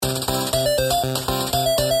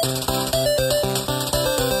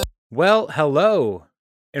Well, hello,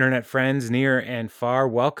 internet friends near and far.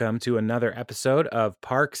 Welcome to another episode of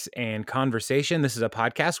Parks and Conversation. This is a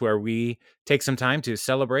podcast where we take some time to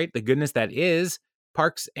celebrate the goodness that is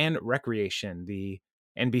Parks and Recreation, the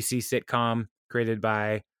NBC sitcom created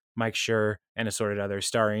by Mike Schur and assorted others,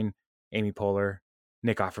 starring Amy Poehler,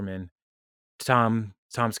 Nick Offerman,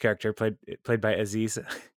 Tom's character played by Aziz,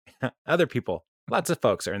 other people. Lots of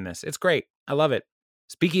folks are in this. It's great. I love it.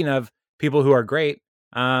 Speaking of people who are great,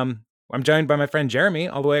 I'm joined by my friend Jeremy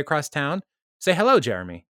all the way across town. Say hello,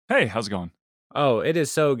 Jeremy. Hey, how's it going? Oh, it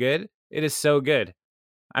is so good. It is so good.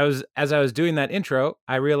 As I was doing that intro,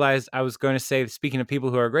 I realized I was going to say, speaking of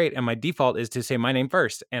people who are great, and my default is to say my name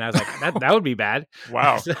first. And I was like, that would be bad.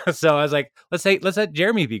 Wow. So I was like, let's let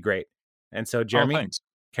Jeremy be great. And so Jeremy, thanks.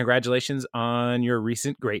 congratulations on your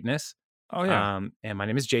recent greatness. Oh yeah. And my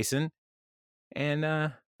name is Jason. And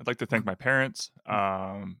I'd like to thank my parents,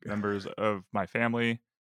 members of my family.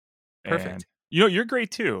 perfect. And, you're great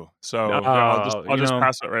too. So I'll just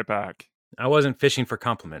pass it right back. I wasn't fishing for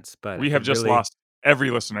compliments, but we have just lost every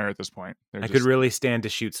listener at this point. I could really stand to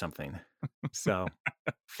shoot something. So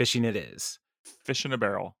fishing it is. Fish in a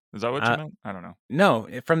barrel. Is that what you meant? I don't know. No,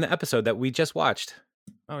 from the episode that we just watched.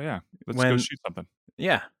 Oh yeah. Let's go shoot something.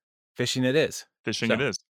 Yeah. Fishing it is. It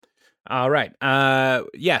is. All right.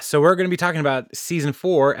 So we're going to be talking about season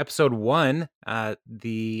 4, episode 1.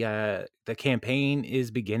 The campaign is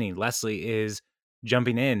beginning. Leslie is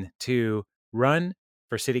jumping in to run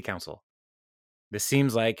for city council. This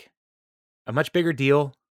seems like a much bigger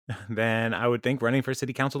deal than I would think running for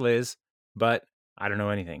city council is, but I don't know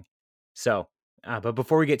anything. So, but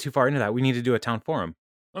before we get too far into that, we need to do a town forum.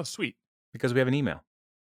 Oh, sweet. Because we have an email.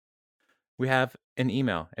 We have an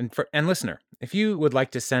email. And listener, if you would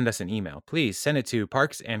like to send us an email, please send it to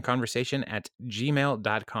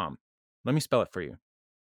parksandconversation@gmail.com. Let me spell it for you.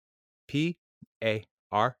 PARKSAND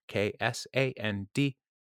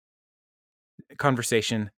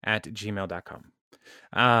conversation@gmail.com.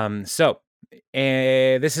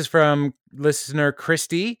 This is from listener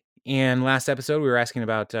Christy. And last episode, we were asking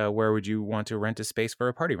about where would you want to rent a space for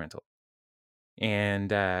a party rental?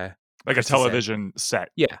 And like Christy a television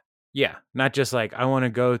set. Yeah. Not just like, I want to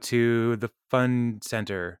go to the fun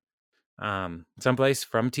center. Someplace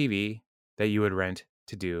from TV that you would rent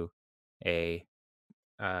to do a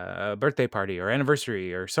birthday party or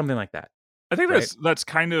anniversary or something like that. I think that's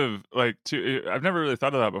kind of like, I've never really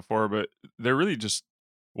thought of that before, but they're really just,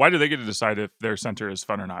 why do they get to decide if their center is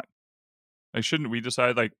fun or not? Like, shouldn't we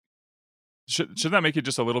decide? Like, shouldn't that make it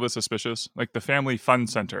just a little bit suspicious? Like the family fun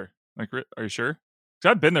center. Like, are you sure?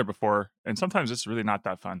 Because I've been there before, and sometimes it's really not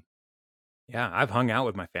that fun. Yeah, I've hung out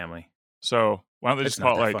with my family. So why don't they just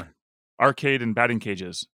call it like arcade and batting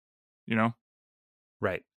cages?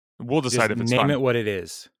 Right. We'll decide just if it's name fun. it what it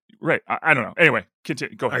is. Right. I don't know. Anyway,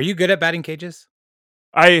 continue. Go ahead. Are you good at batting cages?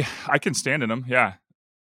 I can stand in them. Yeah.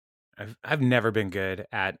 I've never been good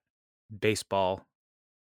at baseball.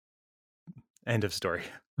 End of story.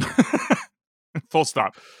 Full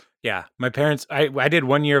stop. Yeah. My parents, I did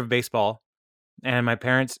 1 year of baseball, and my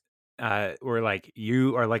parents were like,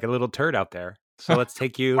 you are like a little turd out there. So let's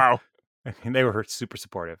take you. Wow. And they were super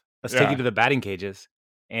supportive. Let's take you to the batting cages.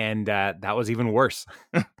 And that was even worse.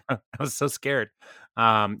 I was so scared.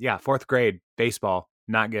 4th grade, baseball,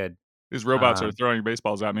 not good. These robots are throwing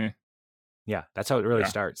baseballs at me. Yeah, that's how it really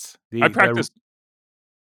starts. I practiced.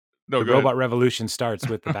 The robot revolution starts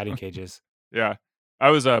with the batting cages. Yeah. I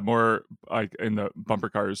was more like in the bumper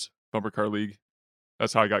car league.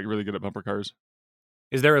 That's how I got really good at bumper cars.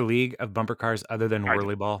 Is there a league of bumper cars other than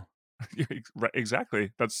whirly ball? Right,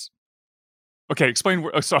 exactly. That's okay. Explain.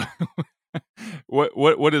 Sorry.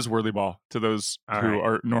 What is whirly ball to those who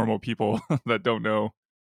are normal people that don't know?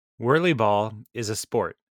 Whirly ball is a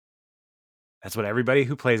sport. That's what everybody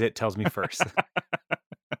who plays it tells me first.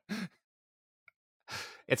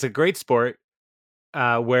 It's a great sport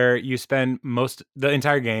where you spend the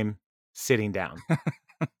entire game sitting down.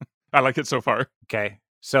 I like it so far. Okay.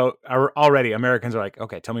 So already Americans are like,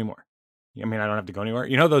 okay, tell me more. I mean, I don't have to go anywhere.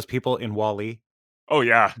 You know those people in Wall-E? Oh,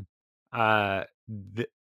 yeah.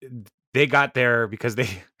 They got there because they...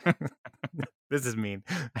 This is mean.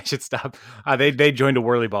 I should stop. They joined a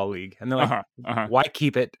whirly ball league. And they're like, why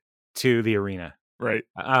keep it to the arena? Right.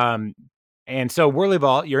 And so whirly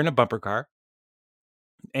ball, you're in a bumper car.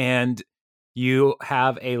 And you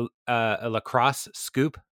have a lacrosse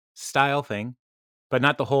scoop style thing, but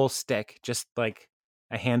not the whole stick, just like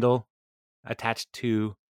a handle attached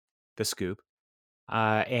to the scoop.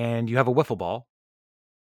 And you have a wiffle ball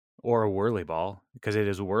or a whirly ball, because it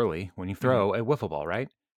is whirly when you throw a wiffle ball, right?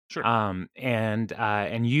 Sure.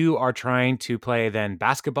 And you are trying to play then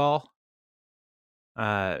basketball,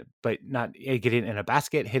 but not get it in a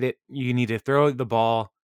basket, hit it. You need to throw the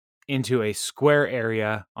ball into a square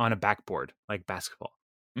area on a backboard, like basketball.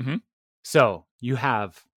 Mm-hmm. So you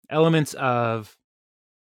have elements of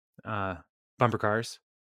bumper cars,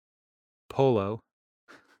 polo,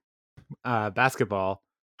 basketball,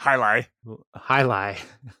 Highlight. highlight,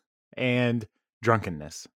 and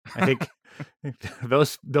drunkenness. I think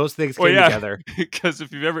those things Well, came yeah, together. because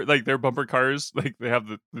if you've ever like their bumper cars, like they have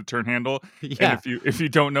the turn handle, and Yeah, if you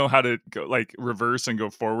don't know how to go like reverse and go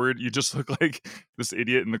forward, you just look like this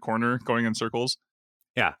idiot in the corner going in circles.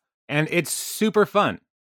 yeah, and it's super fun.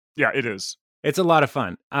 Yeah, it is. It's a lot of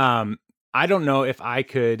fun. I don't know if I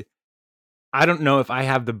could. I don't know if I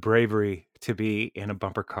have the bravery to be in a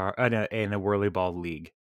bumper car in a whirly ball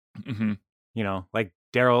league. Mm-hmm. You know, like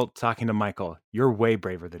Daryl talking to Michael. You're way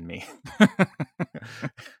braver than me.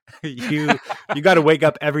 you got to wake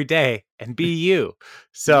up every day and be you.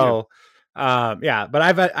 So, yeah. But I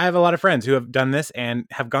have a lot of friends who have done this and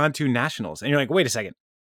have gone to nationals. And you're like, wait a second.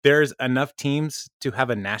 There's enough teams to have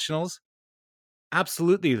a nationals?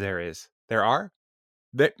 Absolutely, there is. There are.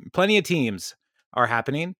 Plenty of teams are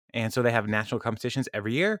happening, and so they have national competitions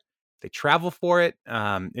every year. They travel for it.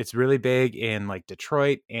 It's really big in like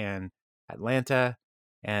Detroit and Atlanta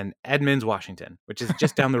and Edmonds, Washington, which is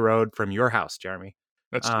just down the road from your house, Jeremy.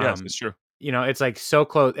 That's yes, Um, it's true. it's like so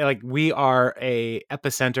close. Like we are a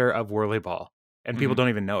epicenter of whirly ball, and people Mm-hmm. don't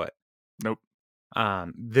even know it. Nope.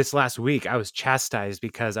 This last week, I was chastised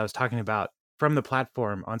because I was talking about from the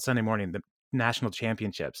platform on Sunday morning the national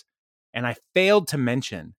championships, and I failed to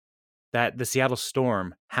mention that the Seattle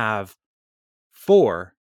Storm have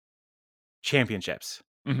 4 championships.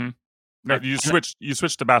 Mm-hmm. No, Like, and you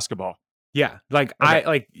switched to basketball. yeah, like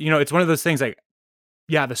Okay. it's one of those things like,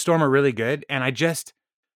 yeah, the Storm are really good. And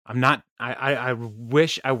I'm not, I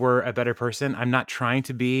wish I were a better person. I'm not trying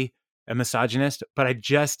to be a misogynist, but I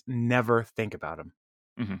just never think about them,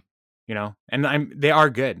 Mm-hmm. and they are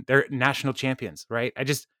good. They're national champions, right? I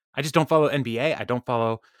just don't follow NBA. I don't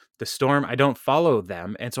follow the Storm. I don't follow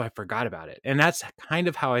them. And so I forgot about it. And that's kind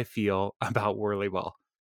of how I feel about Whirlyball.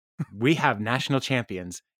 We have national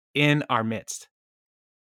champions in our midst,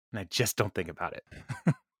 and I just don't think about it.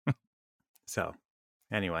 So,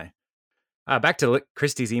 anyway, back to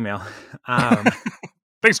Christy's email.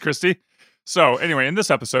 Thanks, Christy. So anyway, in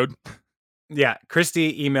this episode, Yeah,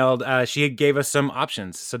 Christy emailed. She gave us some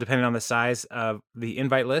options. So, depending on the size of the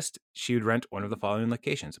invite list, she would rent one of the following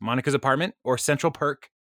locations: Monica's apartment or Central Perk,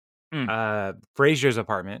 Mm. Frasier's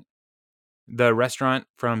apartment, the restaurant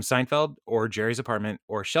from Seinfeld, or Jerry's apartment,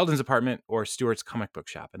 or Sheldon's apartment, or Stewart's comic book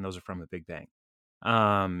shop. And those are from The Big Bang.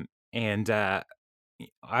 And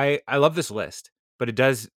I love this list, but it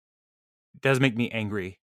does make me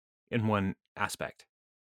angry in one aspect.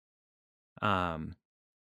 Can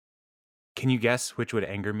you guess which would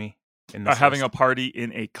anger me in this having list? a party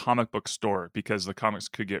in a comic book store because the comics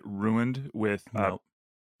could get ruined with Nope.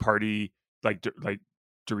 party like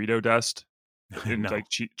Dorito dust and No. like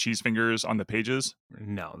cheese fingers on the pages.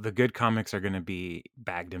 No. The good comics are going to be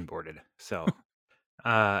bagged and boarded. So,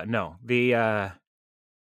 no. The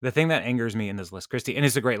thing that angers me in this list, Christy, and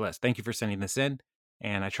it's a great list. Thank you for sending this in.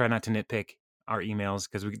 And I try not to nitpick our emails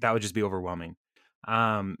because that would just be overwhelming.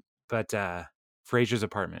 But Frasier's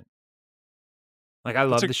apartment. Like, I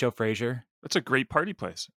love the show Frasier. That's a great party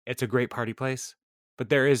place. It's a great party place, but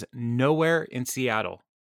there is nowhere in Seattle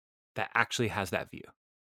that actually has that view.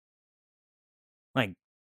 Like,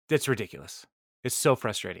 it's ridiculous. It's so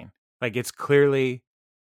frustrating. Like, it's clearly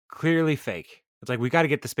fake. It's like, we got to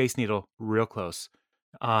get the Space Needle real close.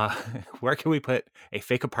 Where can we put a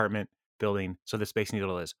fake apartment building so the Space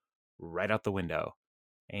Needle is right out the window?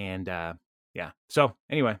 And yeah. So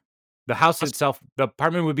anyway, the house itself, the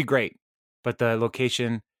apartment would be great, but the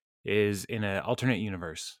location is in an alternate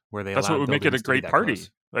universe where they That's allow what would make it a buildings to be great that party.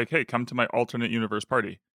 close. Like, hey, come to my alternate universe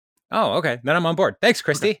party. Oh, okay. Then I'm on board. Thanks,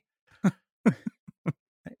 Christy. Okay.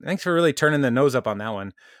 Thanks for really turning the nose up on that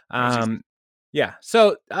one. Yeah.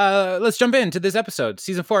 So let's jump into this episode,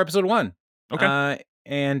 season 4, episode 1. Okay.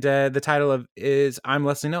 And the title of is I'm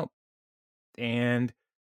Leslie Nope. And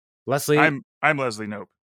Leslie, I'm Leslie Nope.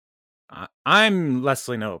 I'm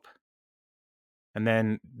Leslie Nope. And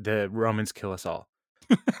then the Romans kill us all.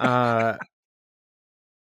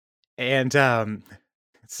 And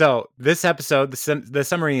so this episode, the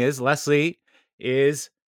summary is Leslie is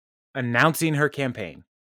announcing her campaign.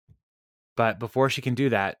 But before she can do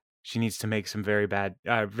that, she needs to make some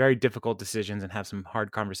very difficult decisions and have some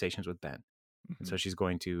hard conversations with Ben. Mm-hmm. And so she's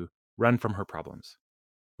going to run from her problems,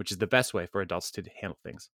 which is the best way for adults to handle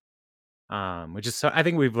things. Which is, I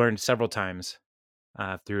think we've learned several times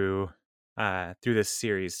through this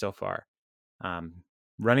series so far.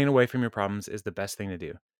 running away from your problems is the best thing to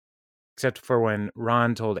do. Except for when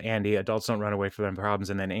Ron told Andy, adults don't run away from their problems.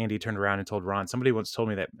 And then Andy turned around and told Ron, somebody once told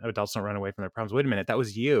me that adults don't run away from their problems. Wait a minute, that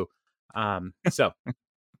was you. So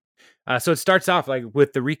it starts off like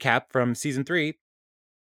with the recap from season 3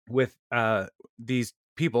 with these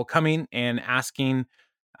people coming and asking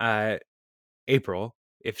April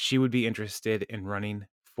if she would be interested in running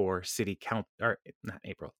for city council, or not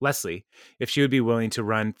April, Leslie, if she would be willing to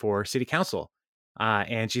run for city council.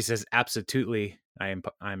 And she says, absolutely.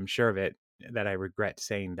 I'm sure of it, that I regret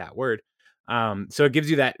saying that word. So it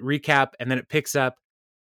gives you that recap, and then it picks up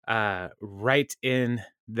right in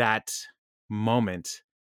that moment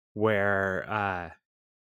where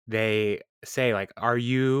they say, like, are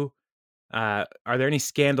there any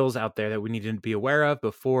scandals out there that we need to be aware of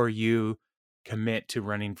before you commit to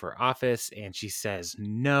running for office? And she says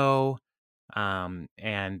no. And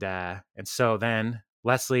so then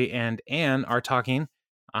Leslie and Anne are talking,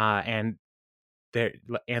 and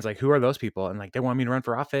Anne's like, who are those people? And like, they want me to run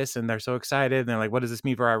for office, and they're so excited. And they're like, what does this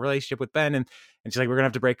mean for our relationship with Ben? And she's like, we're gonna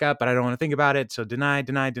have to break up, but I don't want to think about it. So deny.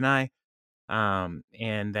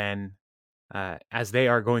 And then as they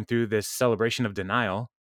are going through this celebration of denial,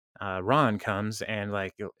 Ron comes and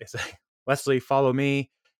like, it's like, Leslie, follow me.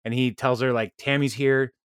 And he tells her like, Tammy's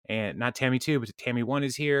here, and not Tammy 2, but Tammy 1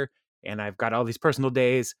 is here. And I've got all these personal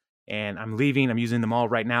days, and I'm leaving. I'm using them all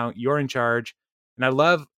right now. You're in charge. And I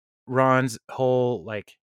love Ron's whole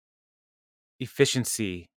like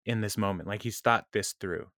efficiency in this moment. Like, he's thought this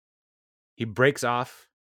through. He breaks off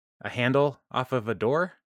a handle off of a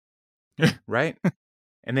door, right?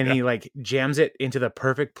 And then he like jams it into the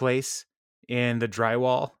perfect place in the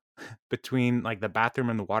drywall between like the bathroom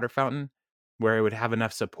and the water fountain, where it would have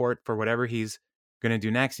enough support for whatever he's going to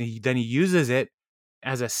do next. And then he uses it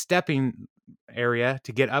as a stepping area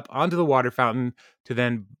to get up onto the water fountain, to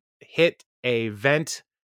then hit a vent,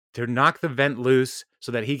 to knock the vent loose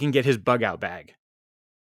so that he can get his bug out bag.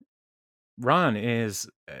 Ron is,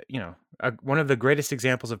 one of the greatest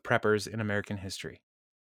examples of preppers in American history.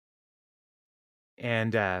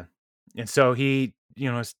 And so he,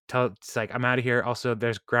 it's like, I'm out of here. Also,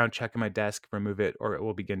 there's ground check in my desk. Remove it, or it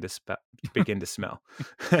will begin to smell.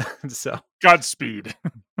 So Godspeed.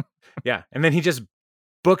 Yeah, and then he just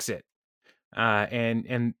books it,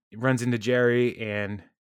 and runs into Jerry. And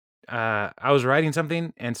I was writing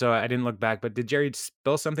something, and so I didn't look back. But did Jerry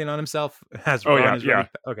spill something on himself? As Ron is running?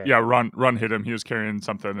 Okay. Yeah, Ron hit him. He was carrying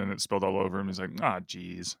something, and it spilled all over him. He's like,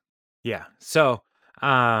 geez. Yeah. So,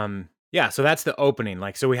 so that's the opening.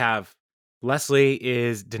 Like, so we have Leslie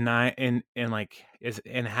is is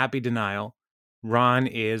in happy denial. Ron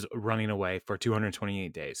is running away for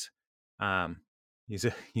 228 days.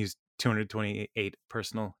 He's 228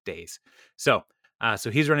 personal days. So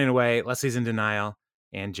he's running away. Leslie's in denial,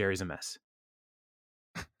 and Jerry's a mess.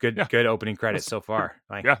 Good opening credits so far.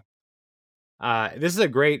 Like, this is a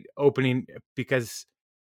great opening because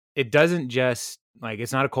it doesn't just like,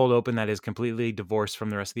 it's not a cold open that is completely divorced from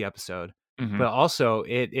the rest of the episode, but also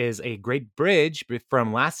it is a great bridge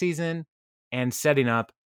from last season and setting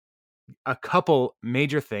up a couple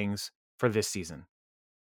major things for this season,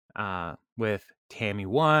 with Tammy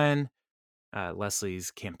 1,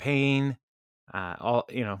 Leslie's campaign, all,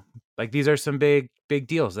 like, these are some big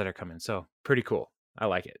deals that are coming. So pretty cool. I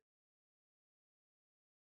like it.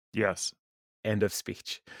 Yes. End of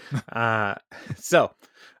speech. So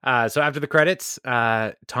after the credits,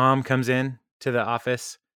 Tom comes in to the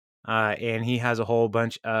office, and he has a whole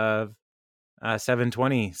bunch of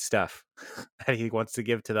 720 stuff that he wants to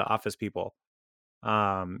give to the office people.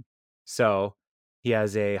 So he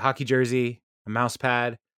has a hockey jersey, a mouse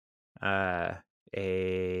pad, that's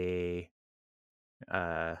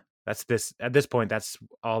this at this point. That's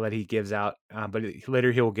all that he gives out. But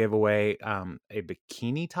later he'll give away a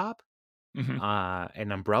bikini top,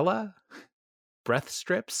 an umbrella, breath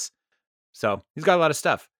strips. So he's got a lot of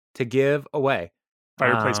stuff to give away.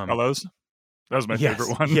 Fireplace pillows. That was my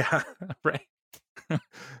favorite one. Yeah, right.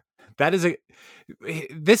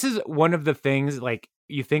 This is one of the things, like,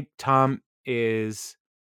 you think Tom is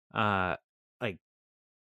like,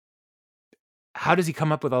 how does he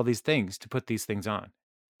come up with all these things to put these things on,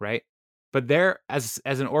 right? But there, as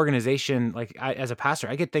an organization, like, as a pastor,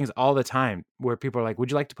 I get things all the time where people are like, would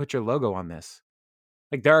you like to put your logo on this?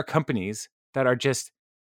 Like, there are companies that are just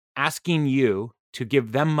asking you to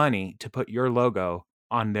give them money to put your logo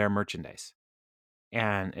on their merchandise.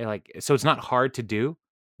 And so it's not hard to do,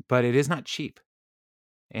 but it is not cheap.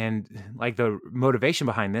 And like, the motivation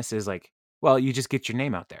behind this is like, well, you just get your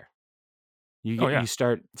name out there. You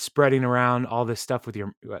start spreading around all this stuff with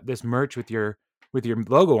this merch with your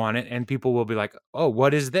logo on it, and people will be like, oh,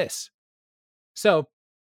 what is this? So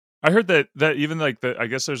I heard that even like I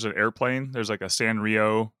guess there's an airplane. There's like a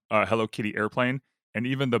Sanrio Hello Kitty airplane, and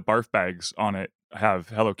even the barf bags on it have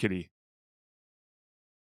Hello Kitty.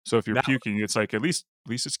 So if you're That puking, it's like at least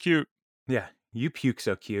it's cute. Yeah, you puke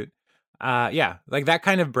so cute. Yeah, like that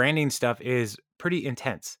kind of branding stuff is pretty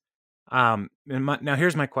intense. Now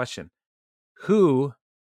here's my question: Who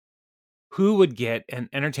would get an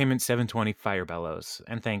Entertainment 720 Fire Bellows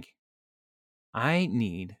and think, I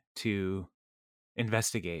need to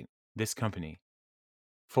investigate this company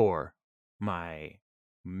for my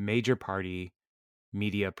major party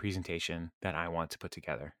media presentation that I want to put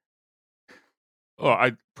together? Oh,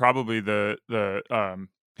 I probably the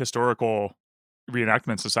historical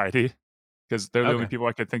reenactment society because they're the only Okay, people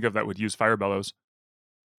I could think of that would use fire bellows.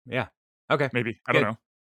 yeah, okay, Maybe I don't good. know.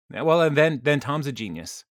 Yeah, well, and then Tom's a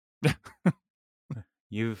genius.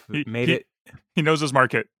 You've he made he it. he knows his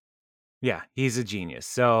market. Yeah, he's a genius.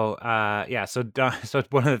 So, yeah, so so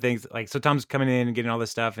it's one of the things, like, so Tom's coming in and getting all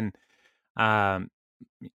this stuff, and um,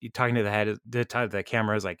 talking to the head, the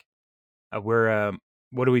camera is like, we're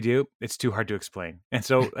what do we do? It's too hard to explain, and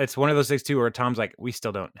so it's one of those things too, where Tom's like, we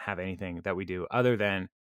still don't have anything that we do other than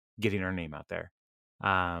getting our name out there.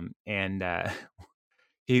 And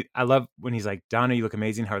I love when he's like, Donna, you look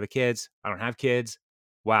amazing. How are the kids? I don't have kids.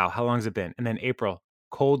 Wow, how long's it been? And then April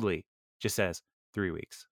coldly just says 3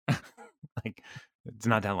 weeks. Like, it's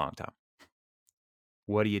not that long, Tom.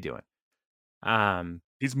 What are you doing?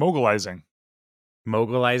 He's mogulizing.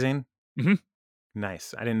 Mogulizing. Mhm.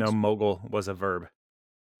 Nice. I didn't know mogul was a verb,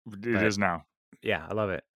 It but is now. yeah, I love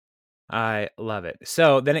it. I love it.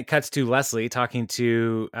 So then it cuts to Leslie talking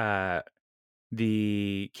to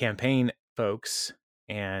the campaign folks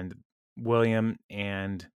and William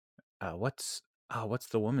and what's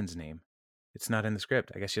the woman's name? It's not in the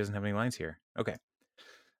script. I guess she doesn't have any lines here. Okay.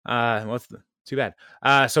 Too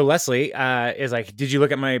bad. So Leslie is like, did you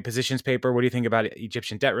look at my positions paper? What do you think about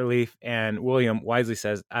Egyptian debt relief? And William wisely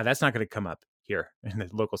says, that's not going to come up here in the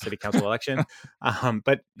local city council election.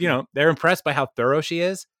 But they're impressed by how thorough she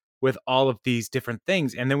is with all of these different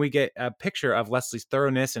things. And then we get a picture of Leslie's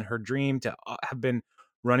thoroughness and her dream to have been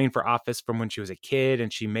running for office from when she was a kid,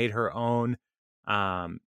 and she made her own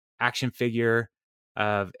action figure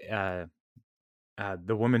of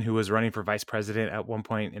the woman who was running for vice president at one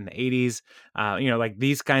point in the 80s. Like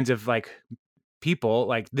these kinds of like people,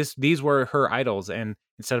 like these were her idols, and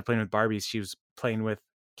instead of playing with Barbies, she was playing with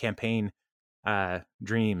campaign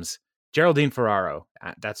dreams. Geraldine Ferraro,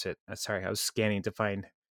 that's it. Sorry, I was scanning to find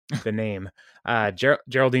the name.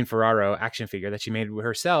 Geraldine Ferraro action figure that she made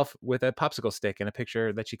herself with a popsicle stick and a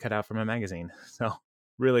picture that she cut out from a magazine. So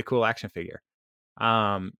really cool action figure.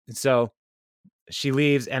 So she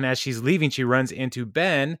leaves, and as she's leaving, she runs into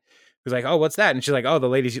Ben, who's like, "Oh, what's that?" And she's like, "Oh, the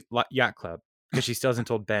ladies' yacht club," because she still hasn't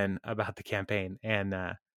told Ben about the campaign. And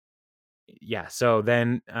yeah, so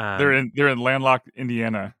then They're in landlocked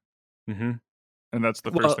Indiana, mhm. and that's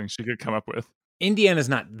the first Well, thing she could come up with. Indiana's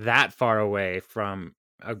not that far away from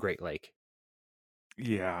a Great Lake,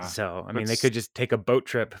 Yeah, so I mean, they that's could just take a boat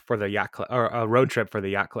trip for the yacht club, or a road trip for the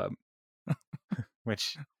yacht club,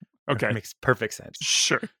 which okay. makes perfect sense.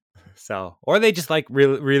 Sure. So, or they just like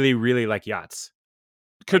really, really, really like yachts.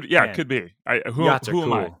 Like, man, Could be. yachts are Who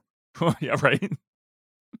am I? cool. Yeah, right.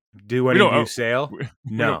 Do We any of don't you own sail? we don't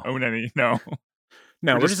No, own any. No,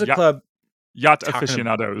 no, we're we're just just a club yacht talking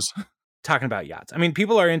aficionados. talking about yachts. I mean,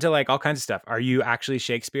 people are into like all kinds of stuff. Are you actually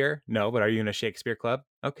Shakespeare? No, but are you in a Shakespeare club?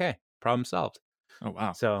 Okay, problem solved. Oh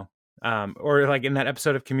wow. So, or like in that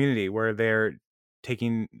episode of Community where they're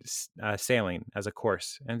taking sailing as a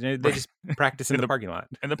course, and they Right. just practice in the parking lot,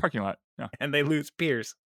 In the parking lot. and they lose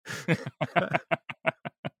Piers. Yeah.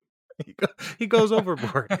 He goes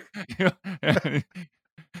overboard.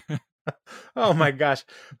 Oh my gosh!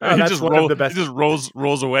 Oh, he that's just one of the he best. just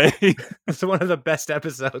rolls away. It's one of the best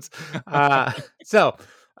episodes. So,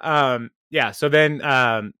 yeah. So then,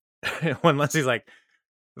 when Leslie's like,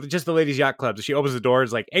 just the ladies' yacht club, so she opens the door,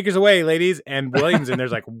 is like, "Acres away, ladies," and Williams and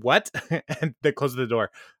there's like, "What?" And they close the door.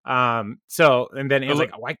 So and then Anne's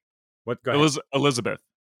like, "Why? What? Go ahead." Elizabeth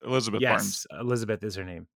Barnes. Yes, Elizabeth is her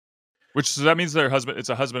name. So that means it's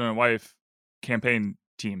a husband and wife campaign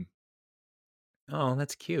team. Oh,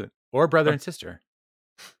 that's cute. Or brother Uh, and sister,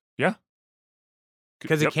 yeah.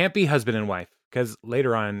 because it Yep. can't be husband and wife. Because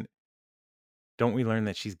later on, don't we learn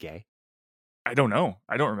that she's gay? I don't know.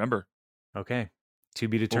 I don't remember. Okay, to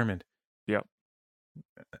be Well, determined. yep.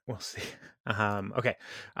 We'll see. Okay.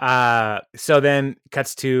 So then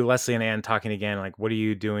cuts to Leslie and Anne talking again, like, what are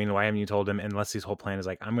you doing? Why haven't you told him? And Leslie's whole plan is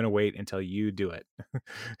like, I'm gonna wait until you do it.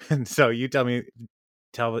 And so you tell me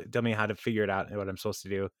how to figure it out and what I'm supposed to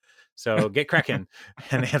do. So get cracking.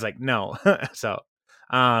 And Anne's like, no. So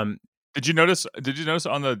Did you notice? Did you notice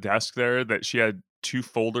on the desk there that she had 2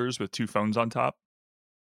 folders with 2 phones on top?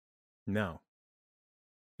 No.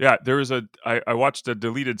 Yeah, there was I watched a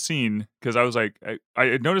deleted scene because I was like, I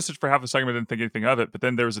had noticed it for half a second, but didn't think anything of it. But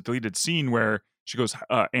then there was a deleted scene where she goes,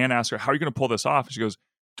 Anne asks her, "How are you going to pull this off?" And she goes,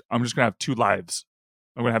 "I'm just going to have 2 lives.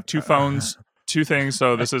 I'm going to have 2 phones, 2 things.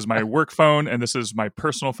 So this is my work phone, and this is my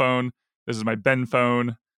personal phone. This is my Ben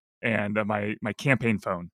phone, and my campaign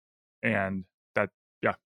phone." And that,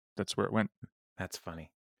 yeah, that's where it went. That's funny.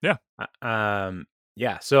 Yeah.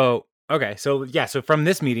 Yeah. So, okay. So, yeah. So from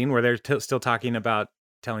this meeting where they're still talking about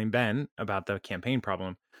telling Ben about the campaign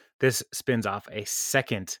problem, this spins off a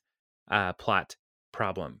second plot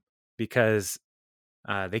problem because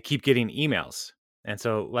they keep getting emails. And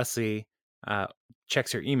so Leslie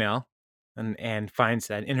checks her email and finds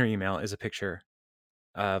that in her email is a picture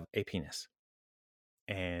of a penis.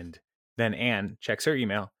 And then Anne checks her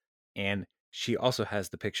email and she also has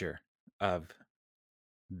the picture of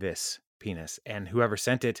this penis. And whoever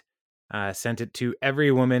sent it to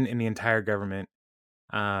every woman in the entire government.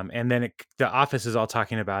 And then the office is all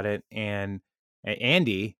talking about it. And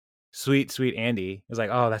Andy, sweet Andy, is like,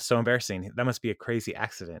 "Oh, that's so embarrassing. That must be a crazy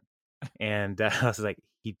accident." And I was like,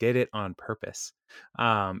 he did it on purpose.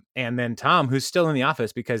 And then Tom, who's still in the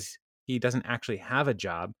office because he doesn't actually have a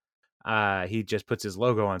job, he just puts his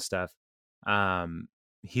logo on stuff.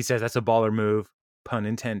 He says that's a baller move, pun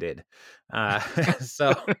intended.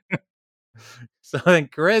 So so then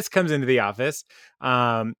Chris comes into the office,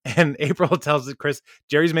 and April tells Chris,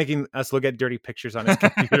 "Jerry's making us look at dirty pictures on his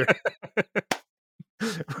computer."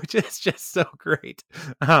 Which is just so great.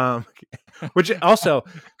 Which also,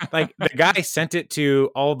 like, the guy sent it to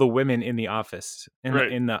all the women in the office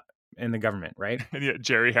Right. in the government, right? And yet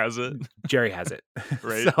Jerry has it. Jerry has it.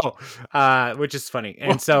 Right. So, which is funny.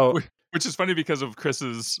 And so, which is funny because of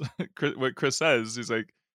what Chris says. He's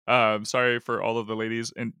like, "Sorry for all of the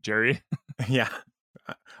ladies," and Jerry. yeah,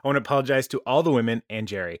 I want to apologize to all the women and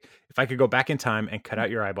Jerry. If I could go back in time and cut out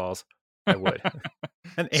your eyeballs, I would.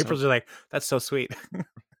 And April's just like, "That's so sweet."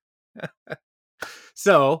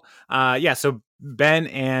 So, so Ben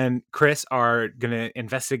and Chris are going to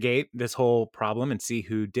investigate this whole problem and see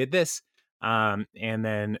who did this. And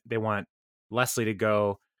then they want Leslie to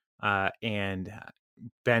go. And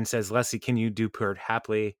Ben says, "Leslie, can you do Pert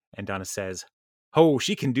Happily?" And Donna says, "Oh,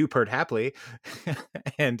 she can do Pert Happily."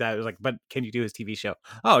 And I was like, "But can you do his TV show?"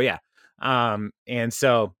 "Oh, yeah." And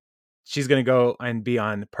so she's going to go and be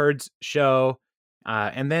on Perd's show.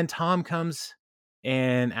 And then Tom comes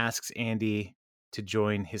and asks Andy to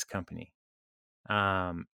join his company,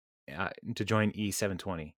 to join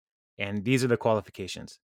E720. And these are the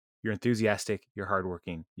qualifications: you're enthusiastic, you're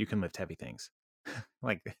hardworking, you can lift heavy things.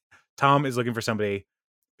 Like, Tom is looking for somebody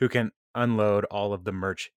who can unload all of the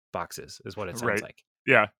merch boxes, is what it sounds Right. like.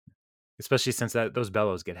 Yeah. Especially since those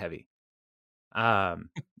bellows get heavy. And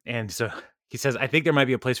so he says, "I think there might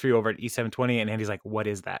be a place for you over at E720. And Andy's like, "What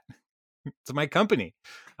is that?" "It's my company."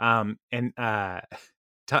 And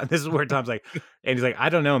this is where Tom's like, and he's like, "I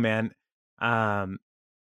don't know, man. I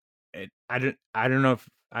don't know if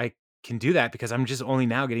I can do that because I'm just only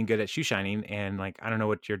now getting good at shoe shining, and like I don't know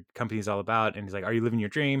what your company is all about." And he's like, "Are you living your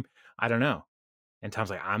dream?" "I don't know." And Tom's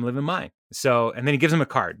like, "I'm living mine." So, and then he gives him a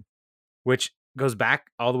card, which goes back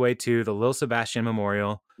all the way to the Lil Sebastian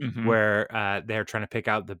Memorial, where they're trying to pick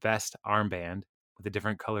out the best armband with the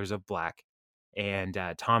different colors of black. And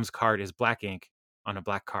Tom's card is black ink on a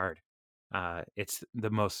black card. It's the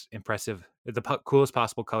most impressive, the coolest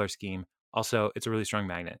possible color scheme. Also, it's a really strong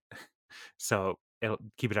magnet, so it'll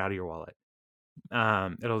keep it out of your wallet.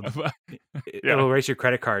 It'll Yeah. erase your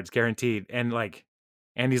credit cards, guaranteed. And like,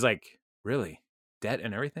 Andy's like, "Really, debt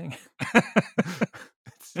and everything?"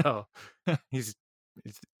 So he's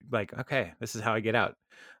like, "Okay, this is how I get out.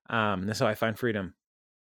 This is how I find freedom."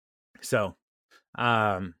 So,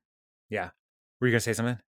 yeah. Were you gonna say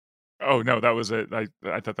something? Oh no, that was it. I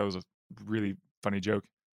thought that was a really funny joke.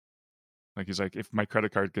 Like he's like, "If my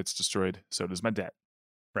credit card gets destroyed, so does my debt."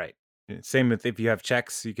 Right. Same with if you have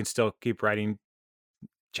checks, you can still keep writing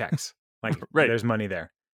checks. Like, Right. there's money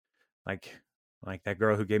there. Like that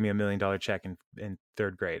girl who gave me $1 million check in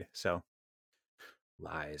third grade. So,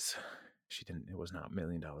 lies. She didn't. It was not $1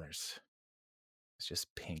 million. It's just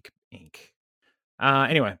pink ink.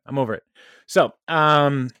 Anyway, I'm over it. So,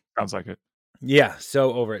 Sounds like it. yeah,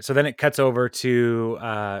 so over it. So then it cuts over to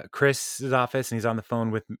Chris's office, and he's on the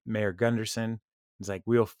phone with Mayor Gunderson. He's like,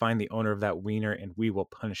 "We'll find the owner of that wiener, and we will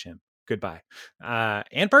punish him. Goodbye."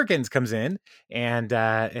 Ann Perkins comes in, and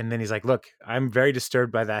then he's like, "Look, I'm very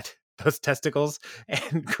disturbed by that those testicles.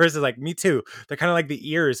 And Chris is like, me too. They're kind of like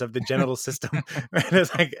the ears of the genital system. And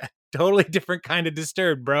it's like a totally different kind of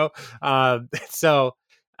disturbed, bro. So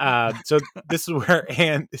this is where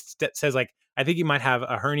Anne says, like, I think you might have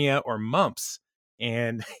a hernia or mumps.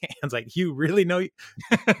 And Anne's like, you really know?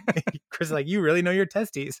 Chris is like, you really know your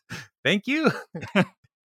testes. Thank you. And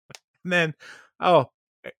then,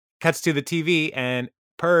 cuts to the TV, and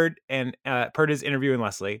Perd is interviewing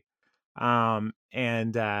Leslie. And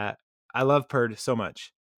I love Perd so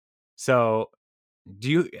much. So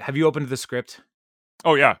have you opened the script?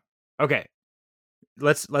 Oh yeah. Okay.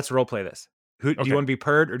 Let's role play this. Do you want to be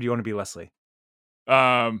Perd or do you want to be Leslie?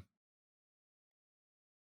 I'll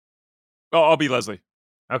be Leslie.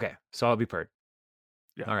 Okay. So I'll be Perd.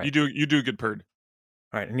 Yeah. All right. You do a good Perd.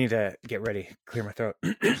 All right. I need to get ready. Clear my throat.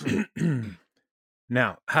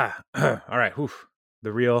 Now, all right. Whew,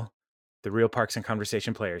 the real Parks and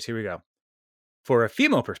Conversation players. Here we go. For a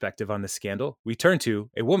female perspective on this scandal, we turn to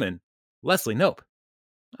a woman, Leslie Knope.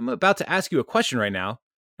 I'm about to ask you a question right now,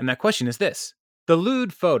 and that question is this. The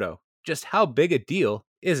lewd photo, just how big a deal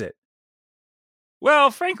is it?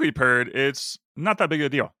 Well, frankly, Perd, it's not that big of a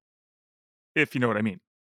deal. If you know what I mean.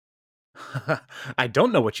 I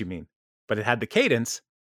don't know what you mean, but it had the cadence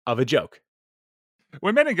of a joke.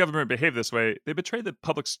 When men in government behave this way, they betray the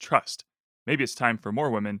public's trust. Maybe it's time for more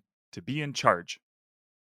women to be in charge.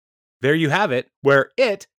 There you have it, where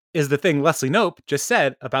it is the thing Leslie Knope just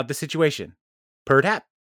said about the situation. Perd hap.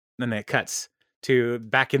 Then it cuts to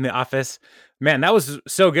back in the office. Man, that was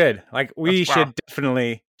so good. Like, we should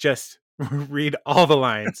definitely just read all the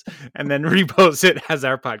lines and then repost it as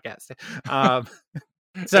our podcast.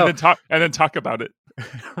 So and then talk about it.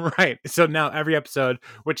 Right. So now every episode,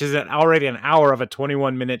 which is already an hour of a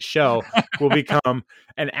 21-minute show, will become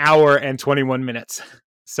an hour and 21 minutes.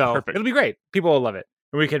 So Perfect. It'll be great. People will love it.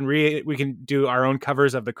 And we can do our own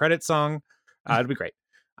covers of the credit song. It'll be great.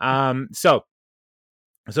 So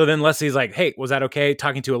then Leslie's like, hey, was that okay?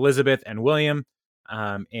 Talking to Elizabeth and William.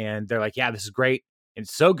 And they're like, yeah, this is great.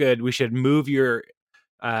 It's so good. We should move your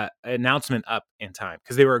announcement up in time,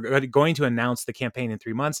 because they were going to announce the campaign in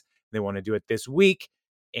 3 months. They want to do it this week.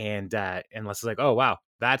 And Leslie's like, oh, wow,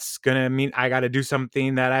 that's going to mean I got to do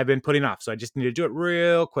something that I've been putting off. So I just need to do it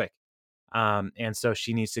real quick. And so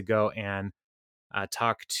she needs to go and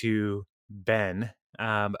talk to Ben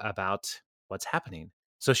about what's happening.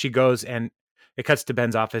 So she goes, and it cuts to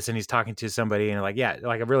Ben's office, and he's talking to somebody, and like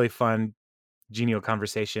a really fun, genial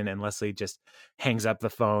conversation. And Leslie just hangs up the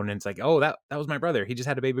phone, and it's like, oh, that was my brother. He just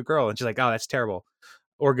had a baby girl. And she's like, oh, that's terrible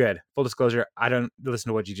or good. Full disclosure, I don't listen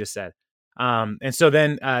to what you just said. And so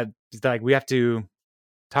then like, we have to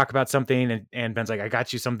talk about something, and Ben's like, I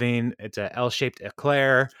got you something. It's a L-shaped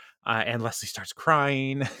eclair. And Leslie starts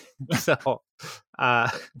crying. So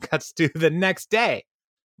cuts to the next day.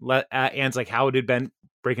 Anne's like, how did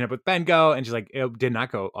breaking up with Ben go? And she's like, it did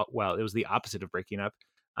not go well. It was the opposite of breaking up.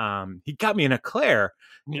 He got me an eclair.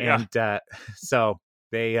 Yeah. And so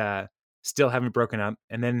they still haven't broken up.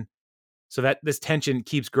 And then so that this tension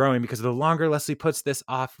keeps growing, because the longer Leslie puts this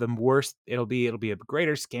off, the worse it'll be. It'll be a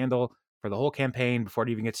greater scandal for the whole campaign before it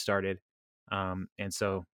even gets started. And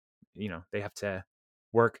so, they have to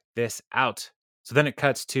work this out. So then it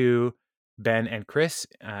cuts to Ben and Chris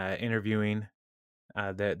interviewing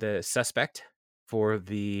the suspect for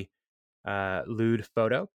the lewd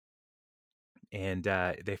photo. And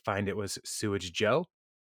they find it was Sewage Joe,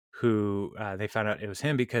 who they found out it was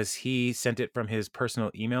him because he sent it from his personal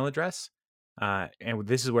email address. And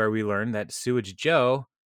this is where we learn that Sewage Joe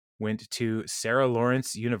went to Sarah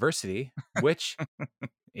Lawrence University, which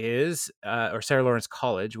is, or Sarah Lawrence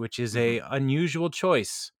College, which is a unusual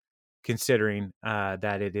choice, considering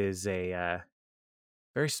that it is a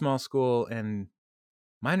very small school. And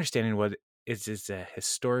my understanding was it's a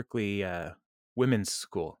historically women's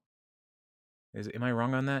school. Am I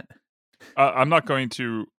wrong on that? I'm not going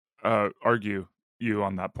to argue you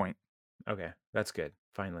on that point. Okay, that's good.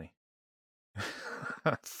 Finally.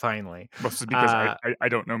 Finally. Mostly because I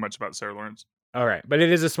don't know much about Sarah Lawrence. All right, but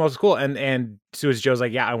it is a small school, and Sewage Joe's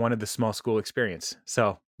like, yeah, I wanted the small school experience.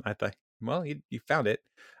 So I thought, well, you found it.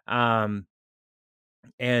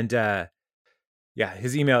 Yeah,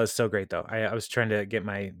 his email is so great, though. I was trying to get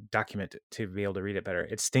my document to be able to read it better.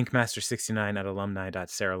 It's stinkmaster69 at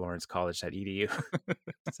alumni.sarah.lawrence.college.edu.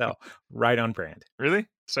 So right on brand. Really?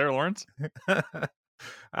 Sarah Lawrence?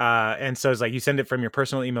 And so it's like, you send it from your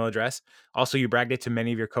personal email address. Also, you bragged it to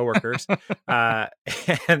many of your coworkers. And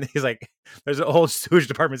he's like, there's an old sewage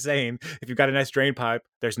department saying, if you've got a nice drain pipe,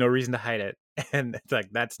 there's no reason to hide it. And it's like,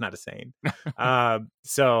 that's not a saying.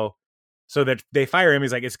 So So that they fire him.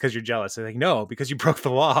 He's like, it's because you're jealous. They're like, no, because you broke the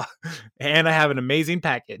law, and I have an amazing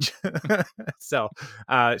package. So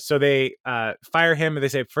they fire him, and they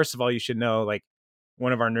say, first of all, you should know, like,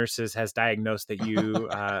 one of our nurses has diagnosed that you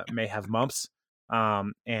may have mumps.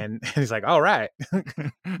 And he's like, all right,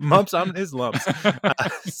 mumps on his lumps.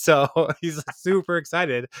 So he's super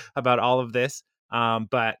excited about all of this,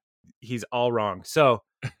 but he's all wrong. So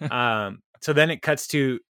then it cuts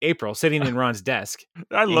to April sitting in Ron's desk.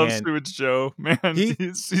 I love And Sewage Joe, man. he,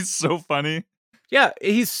 He's so funny. yeah,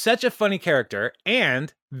 he's such a funny character.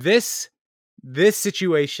 And this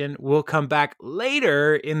situation will come back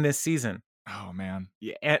later in this season. Oh man.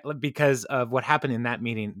 Yeah, because of what happened in that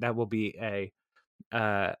meeting. That will be a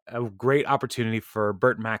great opportunity for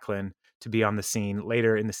Burt Macklin to be on the scene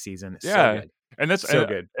later in the season. Yeah. So good. And that's So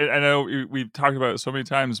good. I know we've talked about it so many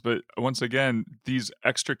times, but once again, these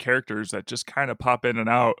extra characters that just kind of pop in and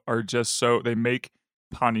out are just they make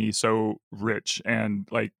Pawnee so rich, and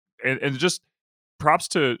like and just props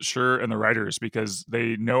to Schur and the writers, because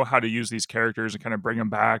they know how to use these characters and kind of bring them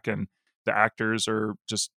back, and the actors are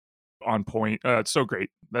just on point. It's so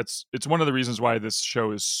great. It's one of the reasons why this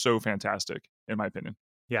show is so fantastic, in my opinion.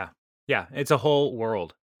 Yeah. Yeah. It's a whole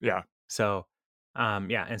world. Yeah. So,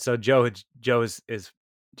 yeah. And so Joe is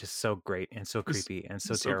just so great and so creepy and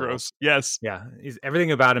so terrible. Gross. Yes. Yeah.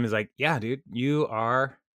 Everything about him is like, yeah, dude, you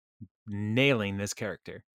are nailing this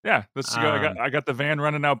character. Yeah. Let's go. I got the van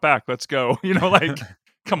running out back. Let's go. Like,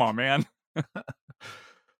 come on, man.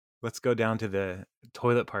 Let's go down to the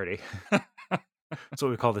toilet party. That's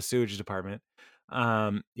what we call the sewage department.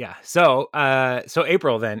 Yeah. So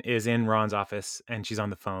April then is in Ron's office, and she's on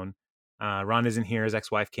the phone. Ron isn't here. His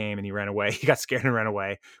ex-wife came and he ran away. He got scared and ran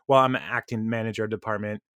away. Well, I'm acting manager of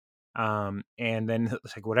department. And then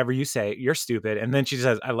it's like, whatever you say, you're stupid. And then she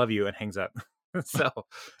says, I love you, and hangs up.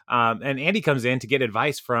 And Andy comes in to get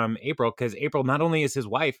advice from April, because April not only is his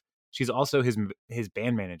wife, she's also his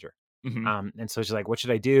band manager. Mm-hmm. And so she's like, what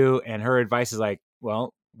should I do? And her advice is like,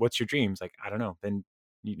 well, what's your dreams? Like, I don't know. Then,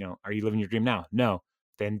 are you living your dream now? No.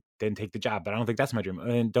 Then take the job. But I don't think that's my dream.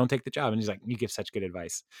 And don't take the job. And he's like, you give such good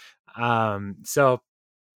advice. So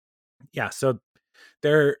yeah, so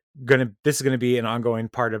this is gonna be an ongoing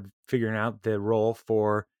part of figuring out the role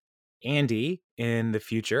for Andy in the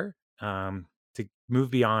future, to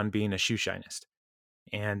move beyond being a shoe shinist.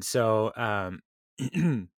 And so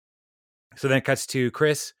so then it cuts to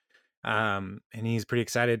Chris, and he's pretty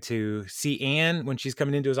excited to see Anne when she's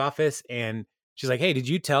coming into his office, and she's like, hey, did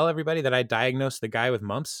you tell everybody that I diagnosed the guy with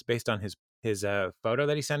mumps based on his photo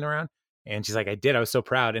that he sent around? And she's like, I did. I was so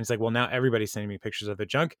proud. And it's like, well, now everybody's sending me pictures of their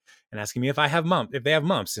junk and asking me if they have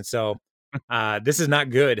mumps. And so this is not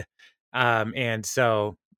good. And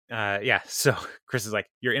so yeah, so Chris is like,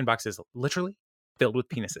 your inbox is literally filled with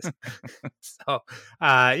penises. So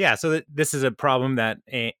yeah, so this is a problem that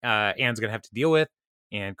Anne's gonna have to deal with,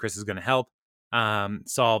 and Chris is gonna help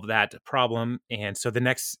solve that problem. And so the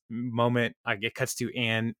next moment, it cuts to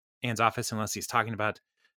Anne's office, and Leslie's talking about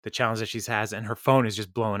the challenge that she has, and her phone is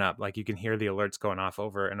just blowing up. Like, you can hear the alerts going off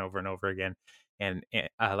over and over and over again. And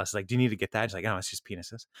Leslie's like, do you need to get that? She's like, oh, it's just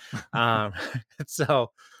penises. Yeah,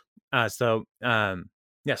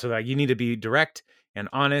 so like, you need to be direct and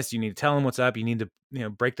honest. You need to tell them what's up. You need to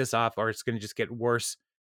break this off, or it's going to just get worse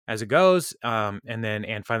as it goes. And then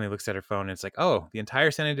Anne finally looks at her phone, and it's like, oh, the entire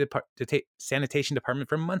sanitation department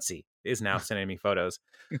from Muncie is now sending me photos.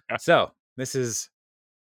 Yeah. So this is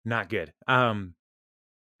not good.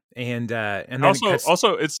 And then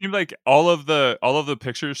also it seemed like all of the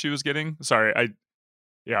pictures she was getting, they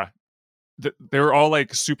were all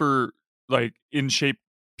like super like in shape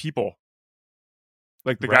people.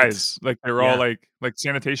 Like the right. guys, like they were all like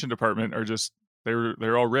sanitation department, are just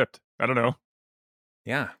they're all ripped. I don't know.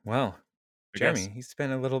 Yeah, well, Jeremy, he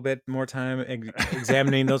spent a little bit more time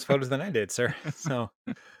examining those photos than I did, sir. So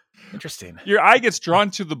interesting. Your eye gets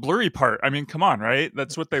drawn to the blurry part. I mean, come on, right?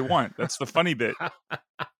 That's what they want. That's the funny bit.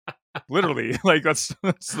 Literally, like that's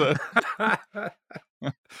the.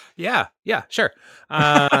 Yeah, sure.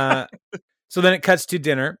 So then it cuts to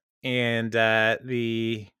dinner, and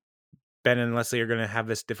Ben and Leslie are going to have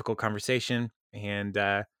this difficult conversation, and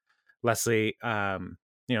Leslie,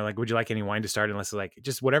 like, would you like any wine to start? And Leslie's like,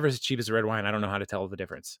 just whatever's cheap as red wine. I don't know how to tell the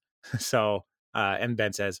difference. So, and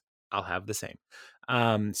Ben says, I'll have the same.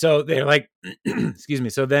 So they're like, excuse me.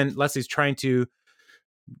 So then Leslie's trying to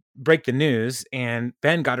break the news, and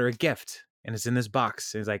Ben got her a gift, and it's in this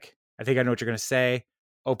box. And he's like, I think I know what you're going to say.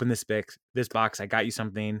 Open this box. I got you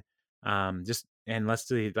something. And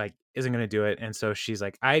Leslie isn't going to do it. And so she's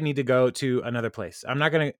like, I need to go to another place. I'm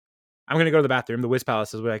going to go to the bathroom, the Whiz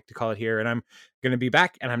Palace, as we like to call it here. And I'm going to be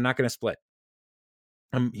back, and I'm not going to split.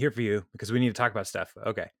 I'm here for you because we need to talk about stuff.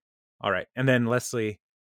 Okay. All right. And then Leslie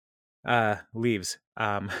leaves.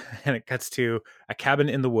 And it cuts to a cabin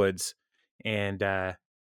in the woods, and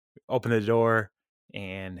open the door,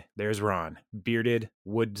 and there's Ron, bearded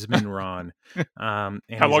woodsman Ron. And How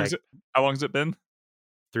he's long's like, it? How long's it been?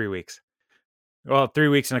 3 weeks. Well, 3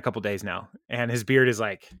 weeks and a couple days now. And his beard is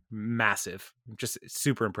like massive, just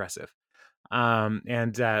super impressive.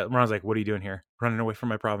 And Ron's like, "What are you doing here? Running away from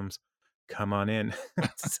my problems? Come on in."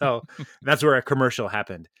 So that's where a commercial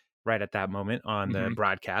happened right at that moment on the Hmm.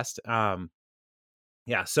 broadcast.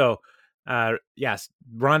 Yeah. So, yes,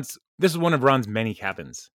 this is one of Ron's many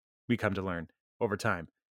cabins. We come to learn over time.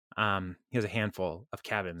 He has a handful of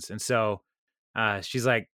cabins, and so she's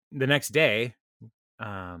like, the next day,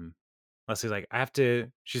 um, Leslie's like, I have to.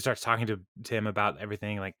 She starts talking to him about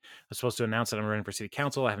everything. Like, I'm supposed to announce that I'm running for city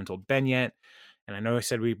council. I haven't told Ben yet, and I know I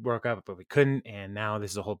said we broke up, but we couldn't, and now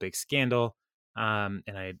this is a whole big scandal. And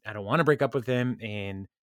I don't want to break up with him. And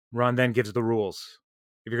Ron then gives the rules.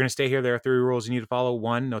 If you're going to stay here, there are 3 rules you need to follow.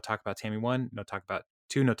 1, no talk about Tammy. 1, no talk about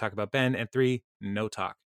 2, no talk about Ben, and 3, no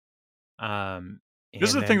talk. Um, This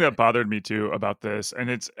is and the thing then that bothered me too about this, and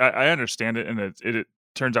I understand it, and it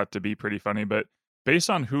turns out to be pretty funny. But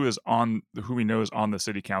based on who we know is on the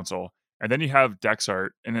city council, and then you have Dexart,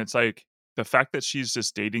 and it's like the fact that she's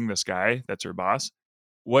just dating this guy that's her boss.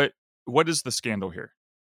 What what is the scandal here?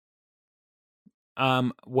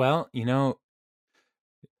 well,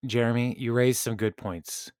 Jeremy, you raised some good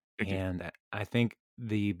points, Thank you. and I think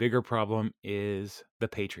the bigger problem is the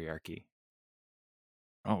patriarchy.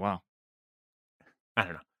 Oh wow. I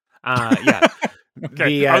don't know. Yeah.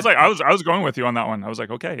 Okay, The I was going with you on that one. I was like,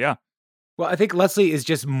 okay, yeah, Well, I think Leslie is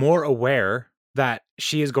just more aware that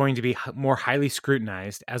she is going to be more highly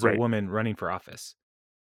scrutinized as a right. woman running for office.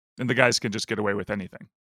 And the guys can just get away with anything.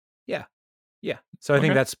 Yeah. Yeah. So I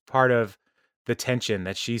think Okay. that's part of the tension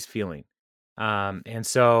that she's feeling. And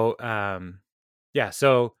so yeah,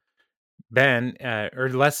 so Ben or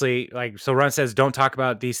Leslie, like, so Ron says, don't talk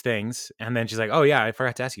about these things. And then she's like, oh, yeah, I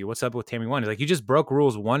forgot to ask you, what's up with Tammy 1? He's like, you just broke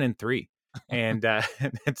rules 1 and 3. And,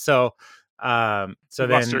 and so You lost your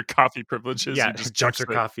then, coffee privileges. yeah, You just chucks her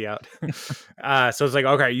texted it. coffee out. So it's like,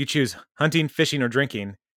 okay, you choose hunting, fishing, or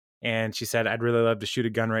drinking. And she said, I'd really love to shoot a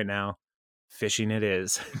gun right now. Fishing it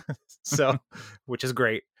is. So, which is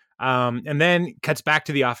great. And then cuts back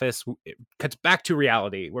to the office, cuts back to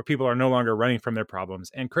reality where people are no longer running from their problems.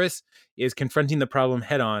 And Chris is confronting the problem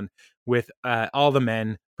head on with all the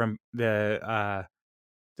men from the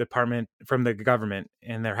department, from the government,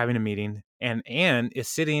 and they're having a meeting. And Anne is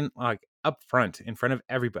sitting like up front in front of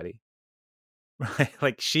everybody.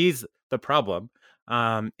 Like, she's the problem.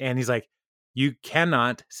 And he's like, you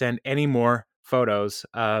cannot send any more photos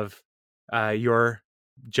of your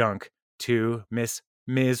junk to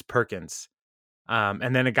Ms. Perkins.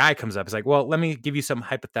 And then a guy comes up. He's like, well, let me give you some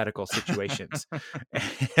hypothetical situations.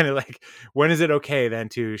 And like, when is it okay then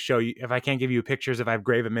to show you, if I can't give you pictures, if I have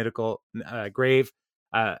grave medical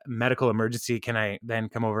emergency, can I then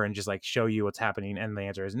come over and just like show you what's happening? And the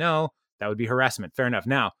answer is no, that would be harassment. Fair enough.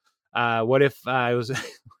 Now, what if I was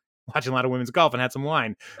watching a lot of women's golf and had some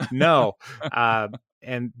wine? No.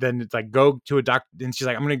 And then it's like, go to a doctor. And she's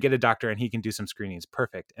like, I'm going to get a doctor and he can do some screenings.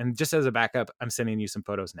 Perfect. And just as a backup, I'm sending you some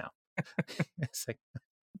photos now. It's like,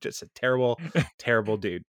 just a terrible, terrible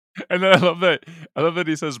dude. And then I love that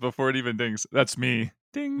he says before it even dings, that's me.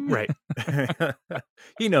 Ding. Right.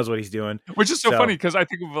 He knows what he's doing. Which is so funny So, because I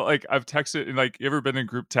think of like I've texted and like you ever been in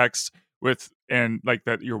group text with and like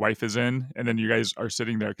that your wife is in and then you guys are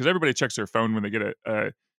sitting there because everybody checks their phone when they get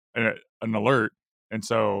an alert. And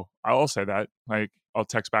so I'll say that like I'll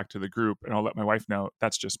text back to the group and I'll let my wife know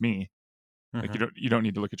that's just me. Like mhm, you don't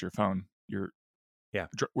need to look at your phone. yeah.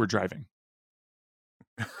 We're driving.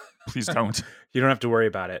 Please don't. You don't have to worry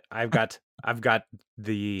about it. I've got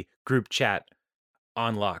the group chat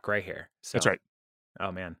on lock right here. That's So, right.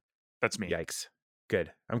 oh man, That's me. yikes. Good.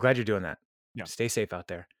 I'm glad you're doing that. Yeah. Stay safe out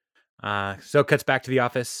there. So cuts back to the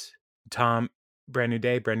office. Tom, brand new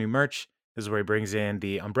day, brand new merch. This is where he brings in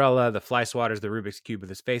the umbrella, the fly swatters, the Rubik's Cube with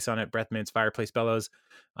his face on it, breath mints, fireplace bellows,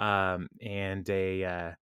 and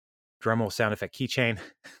a Dremel sound effect keychain.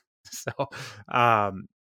 So,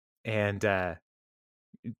 and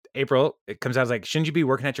April, it comes out as like, shouldn't you be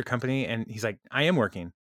working at your company? And he's like, I am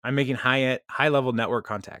working. I'm making high level network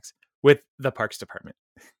contacts with the parks department.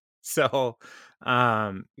 So, That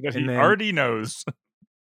and he then already knows.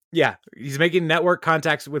 yeah, he's making network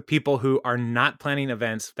contacts with people who are not planning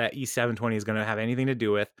events that E720 is going to have anything to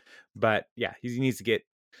do with. But yeah, he needs to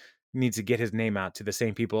get his name out to the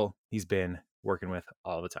same people he's been working with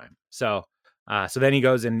all the time. So, so then he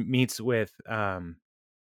goes and meets with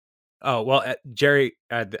Oh, well, Jerry,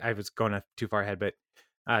 I was going too far ahead, but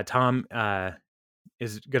Tom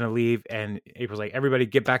is going to leave, and April's like, everybody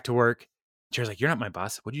get back to work. Jerry's like, you're not my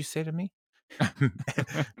boss. What'd you say to me?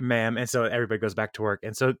 Ma'am. And so everybody goes back to work.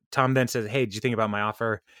 And so Tom then says, hey, did you think about my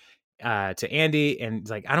offer to Andy? And he's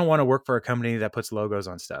like, I don't want to work for a company that puts logos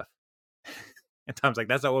on stuff. And Tom's like,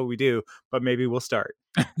 that's not what we do, but maybe we'll start.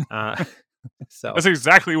 So That's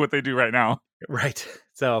exactly what they do right now. right.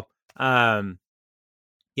 So,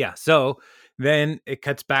 yeah. So then it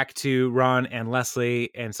cuts back to Ron and Leslie.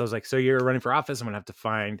 And so it's like, so you're running for office. I'm going to have to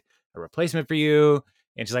find a replacement for you.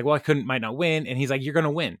 And she's like, well, might not win. And he's like, you're going to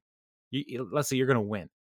win. Leslie, you're going to win.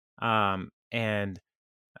 And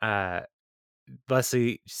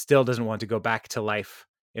Leslie still doesn't want to go back to life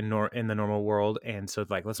in the normal world. And so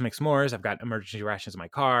it's like, let's make s'mores. I've got emergency rations in my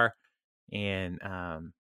car. And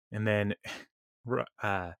then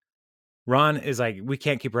Ron is like, we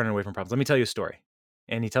can't keep running away from problems. Let me tell you a story.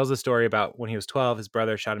 And he tells the story about when he was 12, his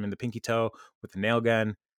brother shot him in the pinky toe with a nail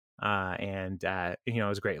gun. And it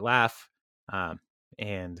was a great laugh.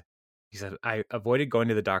 And he said, I avoided going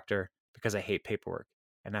to the doctor because I hate paperwork.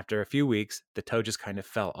 And after a few weeks, the toe just kind of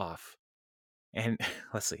fell off. And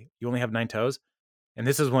Leslie, you only have 9 toes? And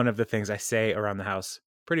this is one of the things I say around the house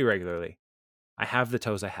pretty regularly. I have the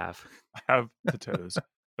toes I have. I have the toes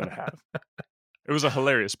that I have. It was a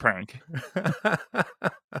hilarious prank.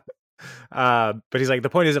 But he's like, the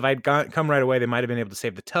point is, if I'd come right away, they might have been able to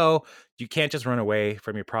save the toe. You can't just run away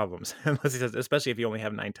from your problems. Unless he says, especially if you only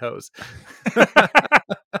have 9 toes.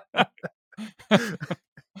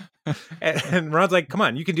 and Ron's like, come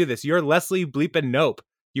on, you can do this. You're Leslie bleeping Nope.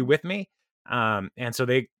 You with me? And so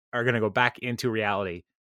they are going to go back into reality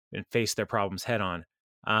and face their problems head on.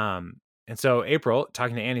 And so April,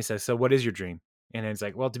 talking to Annie, says, so what is your dream? And it's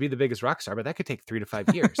like, well, to be the biggest rock star, but that could take 3 to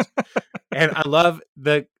 5 years. And I love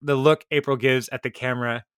the look April gives at the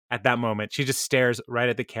camera at that moment. She just stares right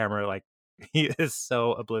at the camera like he is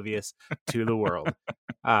so oblivious to the world.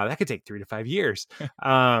 That could take 3 to 5 years.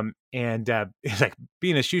 And it's like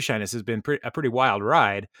being a shoe shyness has been a pretty wild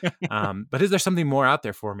ride. But is there something more out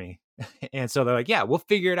there for me? And so they're like, yeah, we'll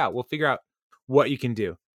figure it out. We'll figure out what you can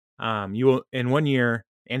do. You will, in 1 year,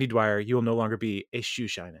 Andy Dwyer, you will no longer be a shoe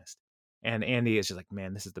shyness. And Andy is just like,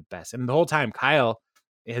 man, this is the best. And the whole time, Kyle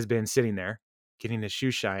has been sitting there getting his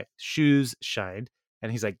shoes shined.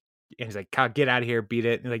 And he's like, Kyle, get out of here, beat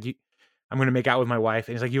it. And like, I'm going to make out with my wife.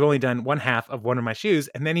 And he's like, you've only done 1/2 of one of my shoes.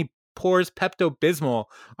 And then he pours Pepto-Bismol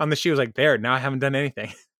on the shoe. Like, there, now I haven't done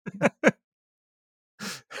anything.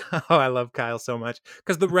 Oh, I love Kyle so much.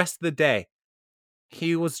 Because the rest of the day,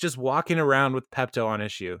 he was just walking around with Pepto on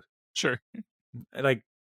his shoe. Sure. Like,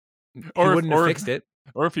 he wouldn't have fixed it.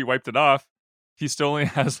 Or if he wiped it off, he still only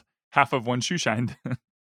has half of one shoe shined.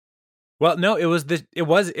 Well, no,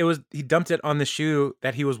 he dumped it on the shoe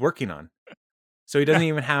that he was working on. So he doesn't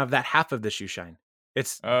even have that half of the shoe shine.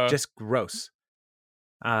 It's just gross.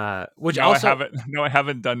 Which now also I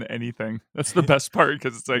haven't done anything. That's the best part,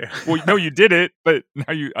 because it's like, well, no, you did it, but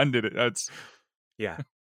now you undid it. That's yeah.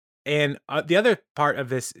 And the other part of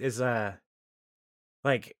this is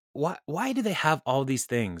like, why do they have all these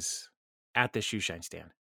things at the shoe shine stand?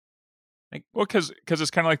 Like, well, because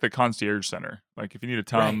it's kind of like the concierge center. Like, if you need a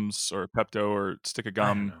Tums or a Pepto or a stick of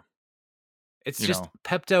gum, it's just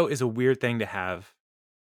Pepto is a weird thing to have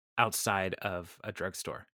outside of a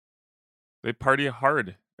drugstore. They party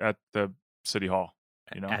hard at the city hall.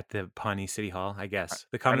 At the Pawnee City Hall, I guess.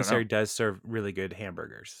 The commissary does serve really good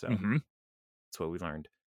hamburgers, so that's what we learned.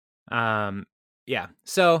 Yeah.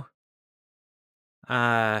 So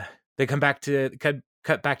they come back to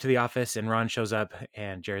cut back to the office, and Ron shows up,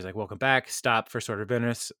 and Jerry's like, welcome back. Stop for sort of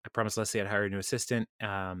business. I promised Leslie I'd hire a new assistant.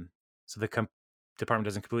 So the department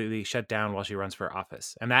doesn't completely shut down while she runs for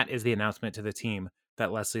office. And that is the announcement to the team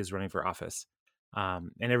that Leslie is running for office.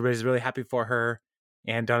 And everybody's really happy for her.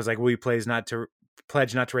 And Donna's like, will you pledge not to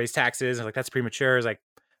raise taxes? And like, that's premature. It's like,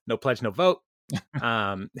 no pledge, no vote.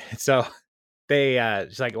 So they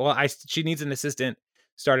she's like, well, she needs an assistant.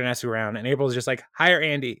 Started asking around, and April's just like, hire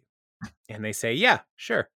Andy. And they say, yeah,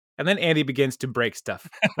 sure. And then Andy begins to break stuff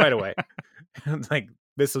right away. Like,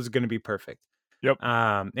 this was going to be perfect. Yep.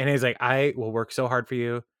 And he's like, I will work so hard for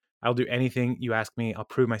you. I'll do anything you ask me. I'll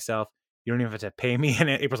prove myself. You don't even have to pay me. And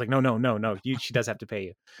April's like, no. She does have to pay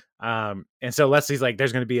you. And so Leslie's like,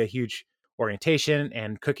 there's going to be a huge orientation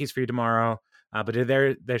and cookies for you tomorrow. But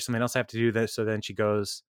there's something else I have to do. So then she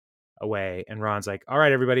goes away, and Ron's like, all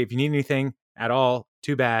right, everybody, if you need anything at all,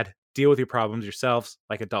 too bad. Deal with your problems yourselves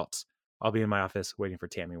like adults. I'll be in my office waiting for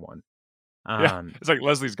Tammy 1. It's like,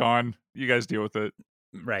 Leslie's gone. You guys deal with it.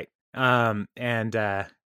 Right.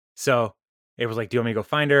 So April's like, do you want me to go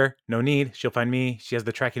find her? No need. She'll find me. She has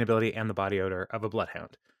the tracking ability and the body odor of a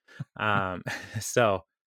bloodhound. So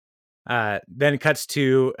then it cuts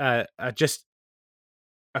to just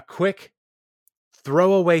a quick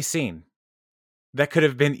throwaway scene that could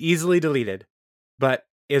have been easily deleted, but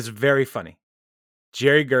is very funny.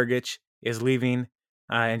 Jerry Gergich is leaving,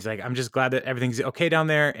 and he's like, I'm just glad that everything's okay down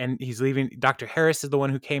there. And he's leaving. Dr. Harris is the one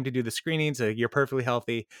who came to do the screening, so you're perfectly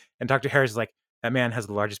healthy. And Dr. Harris is like, that man has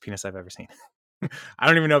the largest penis I've ever seen. I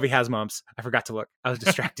don't even know if he has mumps. I forgot to look. I was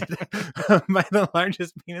distracted by the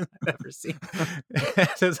largest penis I've ever seen.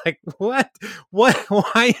 So it's like, what?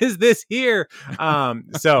 Why is this here?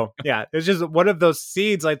 So yeah, it's just one of those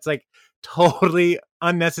seeds. It's like totally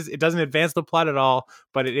unnecessary. It doesn't advance the plot at all,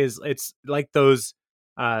 but it's like those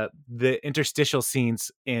the interstitial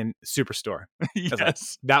scenes in Superstore.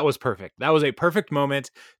 Yes. That was perfect. That was a perfect moment.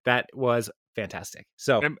 That was fantastic.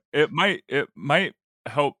 So it might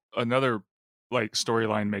help another like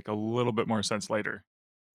storyline make a little bit more sense later.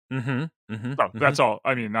 That's all.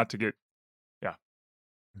 I mean, not to get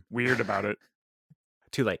weird about it.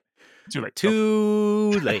 Too late.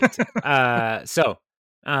 Too late.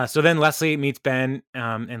 So then Leslie meets Ben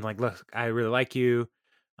and like, look, I really like you.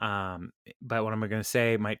 But what I'm going to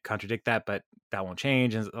say might contradict that, but that won't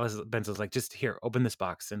change. And Ben's like, just here, open this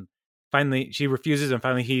box. And finally she refuses. And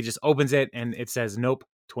finally he just opens it and it says, nope,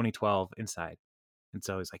 2012 inside. And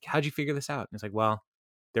so he's like, how'd you figure this out? And it's like, well,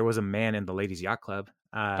 there was a man in the ladies yacht club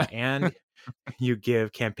and you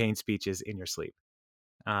give campaign speeches in your sleep.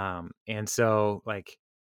 And so like,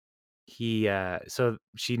 so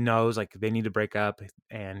she knows like they need to break up,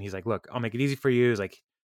 and he's like, look, I'll make it easy for you. He's like,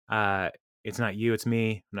 it's not you, it's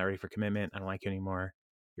me. I'm not ready for commitment. I don't like you anymore.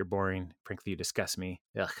 You're boring. Frankly, you disgust me.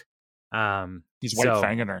 Ugh. He's white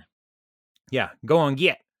fanging her. Yeah, go on,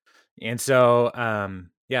 get. And so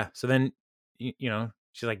so then you know,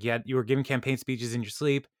 she's like, yeah, you were giving campaign speeches in your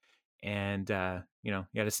sleep, and you know,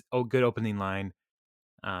 you had a good opening line,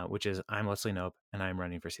 which is, I'm Leslie Knope and I'm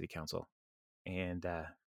running for city council. And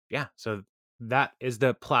so that is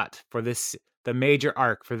the plot for this. The major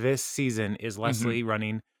arc for this season is Leslie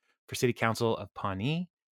running for city council of Pawnee,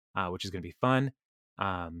 which is going to be fun.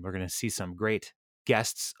 We're going to see some great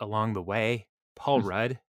guests along the way. Paul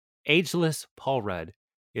Rudd, ageless Paul Rudd,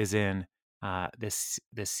 is in this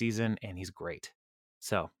season, and he's great.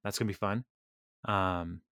 So that's going to be fun.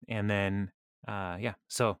 And then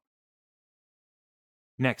so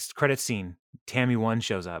next credit scene, Tammy One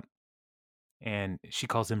shows up. And she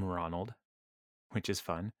calls him Ronald, which is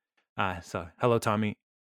fun. So, hello, Tommy.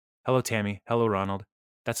 Hello, Tammy. Hello, Ronald.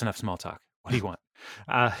 That's enough small talk. What do you want?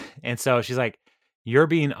 And so she's like, you're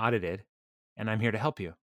being audited, and I'm here to help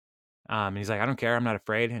you. And he's like, I don't care. I'm not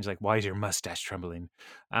afraid. And she's like, why is your mustache trembling?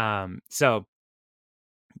 So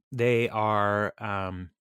they are,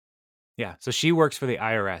 so she works for the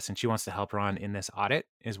IRS, and she wants to help Ron in this audit,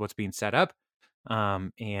 is what's being set up.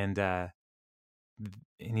 And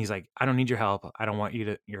he's like, I don't need your help. I don't want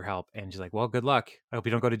your help. And she's like, well, good luck. I hope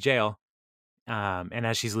you don't go to jail. And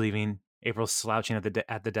as she's leaving, April's slouching at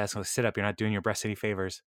the desk. Like, sit up. You're not doing your breasts any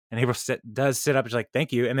favors. And April does sit up. She's like,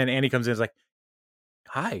 thank you. And then Andy comes in and is like,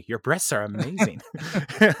 hi, your breasts are amazing.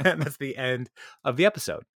 And that's the end of the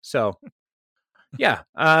episode. So yeah,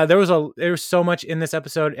 there was so much in this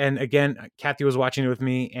episode. And again, Kathy was watching it with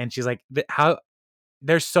me, and she's like,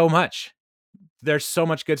 there's so much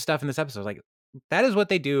good stuff in this episode. Like, that is what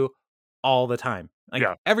they do all the time. Like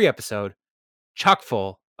every episode, chock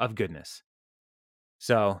full of goodness.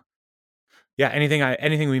 So yeah,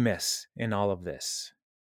 anything we miss in all of this?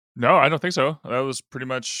 No, I don't think so. That was pretty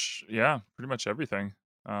much everything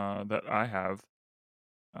that I have.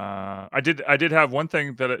 I did have one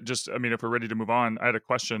thing that if we're ready to move on, I had a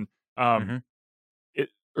question.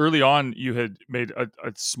 Early on, you had made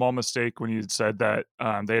a small mistake when you had said that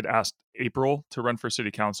they had asked April to run for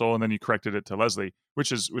city council, and then you corrected it to Leslie,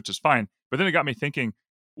 which is fine. But then it got me thinking,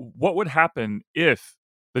 what would happen if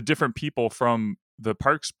the different people from the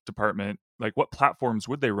parks department, like what platforms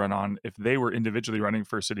would they run on if they were individually running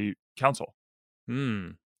for city council?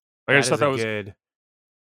 Like, I just thought that was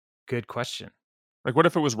good question. Like, what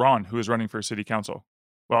if it was Ron who was running for city council?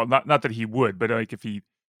 Well, not that he would, but like if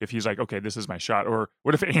he's like, okay, this is my shot. Or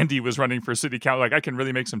what if Andy was running for city council? Like, I can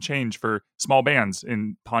really make some change for small bands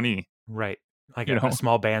in Pawnee. Right. Like a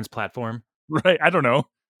small bands platform. Right. I don't know.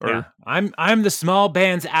 Or I'm the small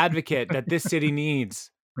bands advocate that this city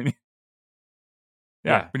needs. We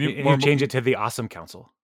need more change it to the awesome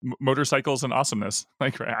council. Motorcycles and awesomeness.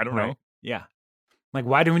 Like, I don't know. Yeah. Like,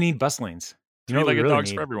 why do we need bus lanes? Three-legged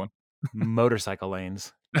dogs for everyone. Motorcycle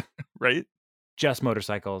lanes. Right? Just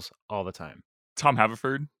motorcycles all the time. Tom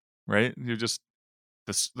Haverford, right? You're just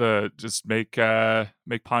the just make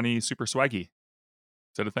Pawnee super swaggy.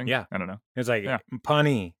 Is that a thing? Yeah. I don't know. It's like, Yeah.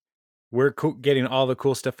 Pawnee, we're getting all the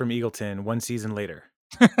cool stuff from Eagleton one season later.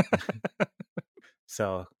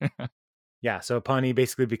 So, yeah. So Pawnee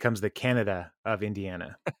basically becomes the Canada of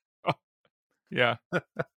Indiana. Yeah.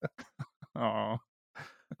 Oh.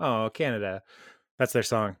 Oh, Canada. That's their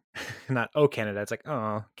song. Not "Oh, Canada." It's like,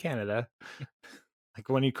 "Oh, Canada." Like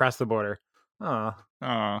when you cross the border. Oh,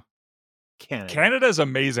 Canada. Canada's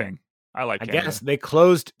amazing. I like I Canada. guess they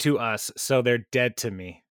closed to us, so they're dead to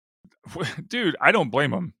me. Dude, I don't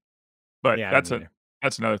blame them. But Yeah, that's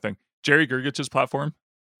another thing. Jerry Gergich's platform.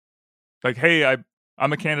 Like, hey,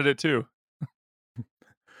 I'm a candidate too.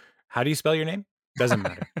 How do you spell your name? Doesn't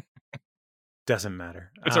matter. Doesn't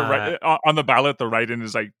matter. It's on the ballot. The write-in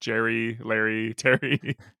is like Jerry, Larry, Terry.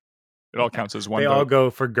 It all counts as one. They vote. all go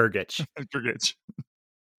for Gergich. Gergich.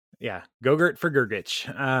 Yeah, Gogurt for Gergich.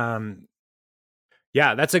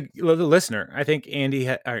 Yeah, that's a listener. I think Andy,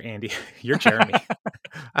 you're Jeremy.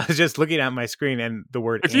 I was just looking at my screen and the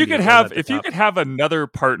word. If you could have another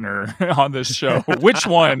partner on this show, which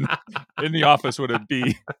one in the office would it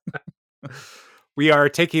be? We are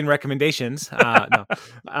taking recommendations. No.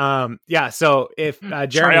 Yeah. So if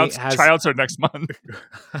Jeremy tryouts are next month.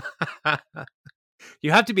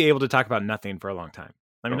 You have to be able to talk about nothing for a long time.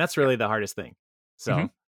 I mean, that's really the hardest thing. So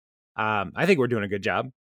I think we're doing a good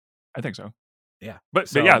job. I think so. Yeah.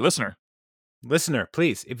 But yeah, listener,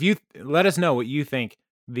 please, if you let us know what you think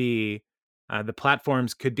the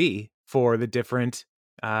platforms could be for the different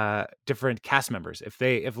cast members.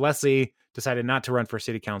 If Leslie decided not to run for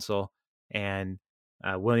city council and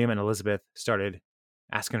William and Elizabeth started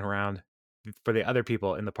asking around for the other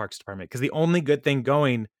people in the Parks Department, because the only good thing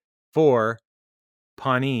going for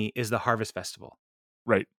Pawnee is the Harvest Festival.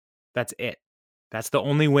 Right. That's it. That's the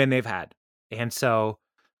only win they've had. And so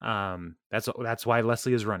that's why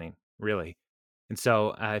Leslie is running, really. And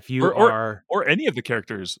so if you or any of the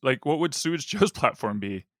characters, like what would Sewage Joe's platform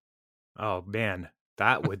be? Oh man,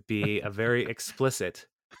 that would be a very explicit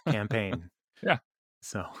campaign. Yeah.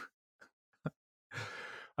 So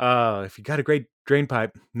if you got a great drain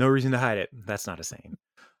pipe, no reason to hide it. That's not a saying.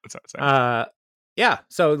 That's not a saying. Yeah.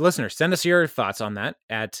 So listeners, send us your thoughts on that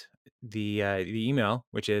at the email,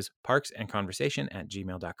 which is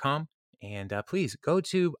parksandconversation@gmail.com. And please go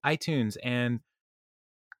to iTunes and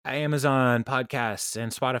Amazon podcasts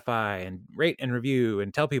and Spotify and rate and review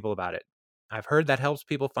and tell people about it. I've heard that helps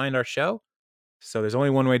people find our show. So there's only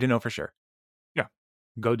one way to know for sure. Yeah.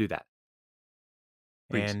 Go do that.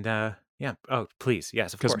 Please. And yeah. Oh, please.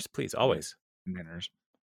 Yes, of course. Please. Always. Manners.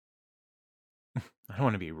 I don't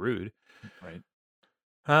want to be rude. Right.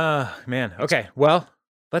 Man. Okay. Well,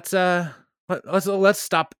 let's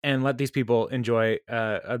stop and let these people enjoy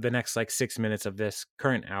the next like 6 minutes of this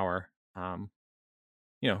current hour.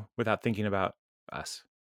 Without thinking about us.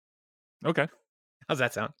 Okay. How's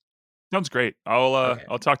that sound? Sounds great.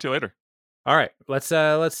 I'll talk to you later. All right. Let's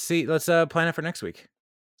plan it for next week.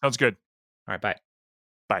 Sounds good. All right. Bye.